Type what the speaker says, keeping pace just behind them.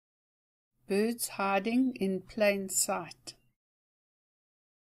Birds hiding in plain sight.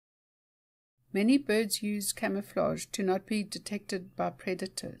 Many birds use camouflage to not be detected by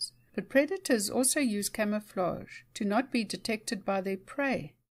predators, but predators also use camouflage to not be detected by their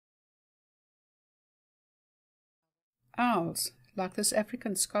prey. Owls, like this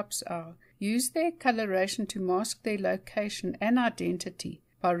African scops owl, use their coloration to mask their location and identity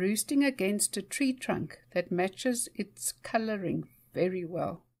by roosting against a tree trunk that matches its coloring very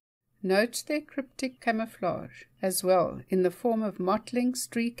well. Note their cryptic camouflage as well in the form of mottling,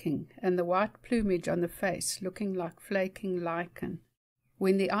 streaking, and the white plumage on the face looking like flaking lichen.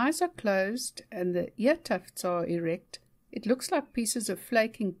 When the eyes are closed and the ear tufts are erect, it looks like pieces of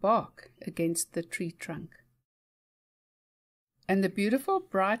flaking bark against the tree trunk. And the beautiful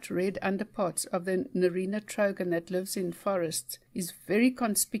bright red underparts of the Narina trogon that lives in forests is very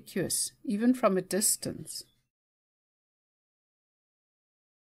conspicuous, even from a distance.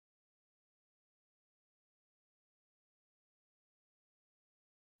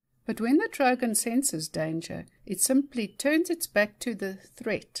 But when the trogon senses danger, it simply turns its back to the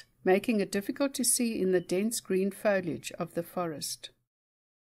threat, making it difficult to see in the dense green foliage of the forest.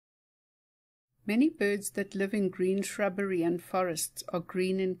 Many birds that live in green shrubbery and forests are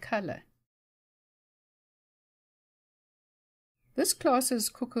green in color. This class's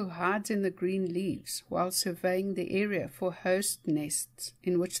cuckoo hides in the green leaves while surveying the area for host nests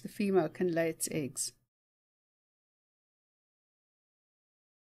in which the female can lay its eggs.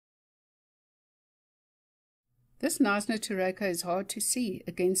 This Naisna tureko is hard to see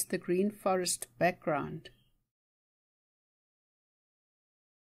against the green forest background.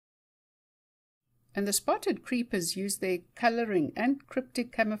 And the spotted creepers use their colouring and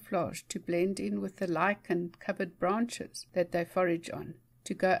cryptic camouflage to blend in with the lichen-covered branches that they forage on,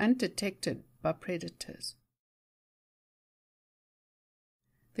 to go undetected by predators.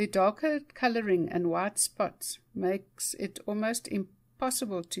 Their darker colouring and white spots makes it almost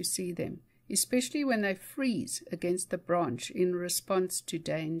impossible to see them, especially when they freeze against the branch in response to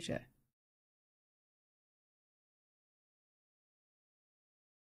danger.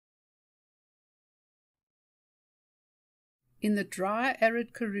 In the dry,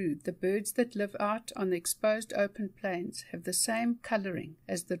 arid Karoo, the birds that live out on the exposed open plains have the same colouring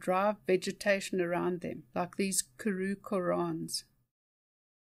as the dry vegetation around them, like these Karoo korans.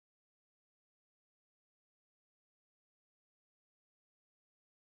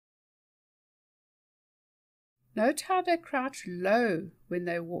 Note how they crouch low when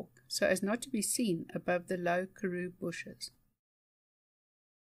they walk, so as not to be seen above the low Karoo bushes.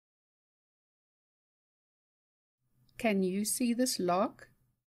 Can you see this lark?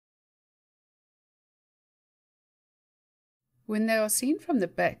 When they are seen from the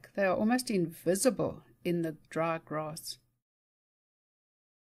back, they are almost invisible in the dry grass.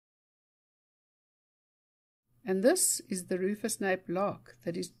 And this is the rufous-naped lark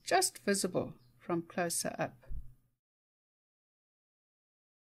that is just visible from closer up.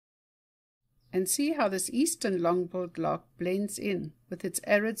 And see how this eastern long-billed lark blends in with its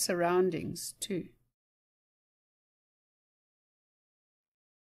arid surroundings too.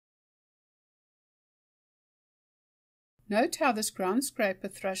 Note how this ground scraper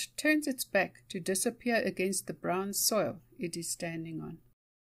thrush turns its back to disappear against the brown soil it is standing on.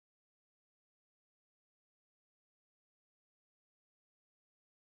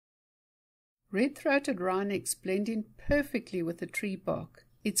 Red-throated wrynecks blend in perfectly with the tree bark.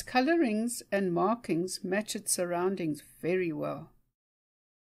 Its colourings and markings match its surroundings very well.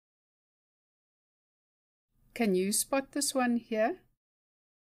 Can you spot this one here?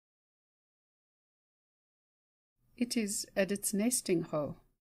 It is at its nesting hole.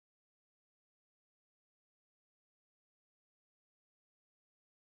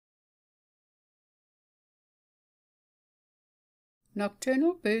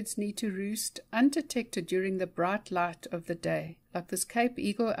 Nocturnal birds need to roost undetected during the bright light of the day, like this Cape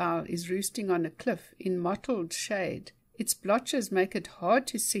eagle owl is roosting on a cliff in mottled shade. Its blotches make it hard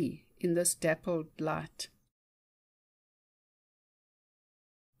to see in this dappled light.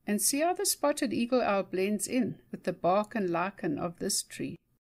 And see how the spotted eagle owl blends in with the bark and lichen of this tree.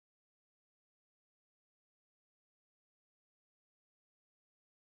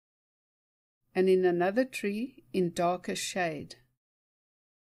 And in another tree in darker shade.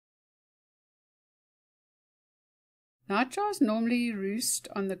 Nightjars normally roost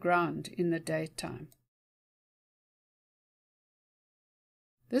on the ground in the daytime.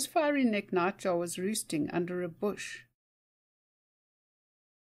 This fiery-necked nightjar was roosting under a bush.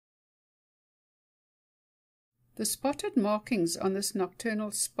 The spotted markings on this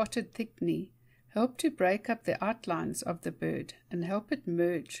nocturnal spotted thickney help to break up the outlines of the bird and help it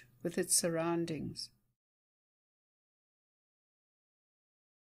merge with its surroundings.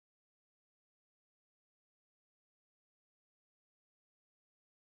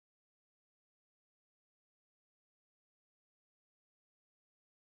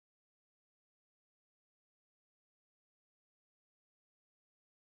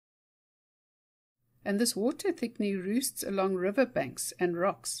 And this water thickney roosts along riverbanks and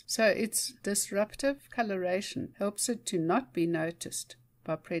rocks, so its disruptive coloration helps it to not be noticed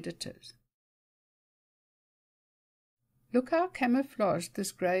by predators. Look how camouflaged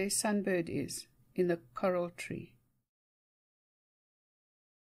this grey sunbird is in the coral tree.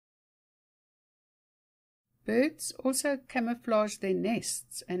 Birds also camouflage their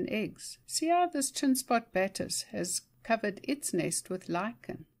nests and eggs. See how this chinspot batis has covered its nest with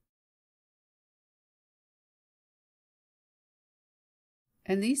lichen.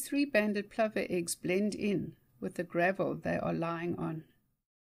 And these three-banded plover eggs blend in with the gravel they are lying on.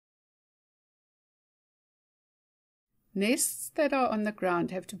 Nests that are on the ground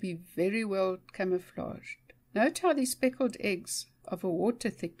have to be very well camouflaged. Note how these speckled eggs of a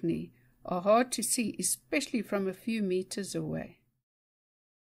water thickney are hard to see, especially from a few meters away.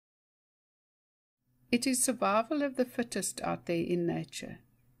 It is survival of the fittest out there in nature,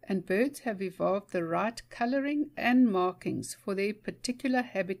 and birds have evolved the right coloring and markings for their particular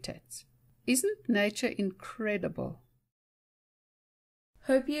habitats. Isn't nature incredible?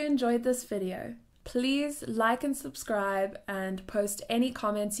 Hope you enjoyed this video. Please like and subscribe and post any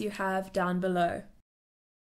comments you have down below.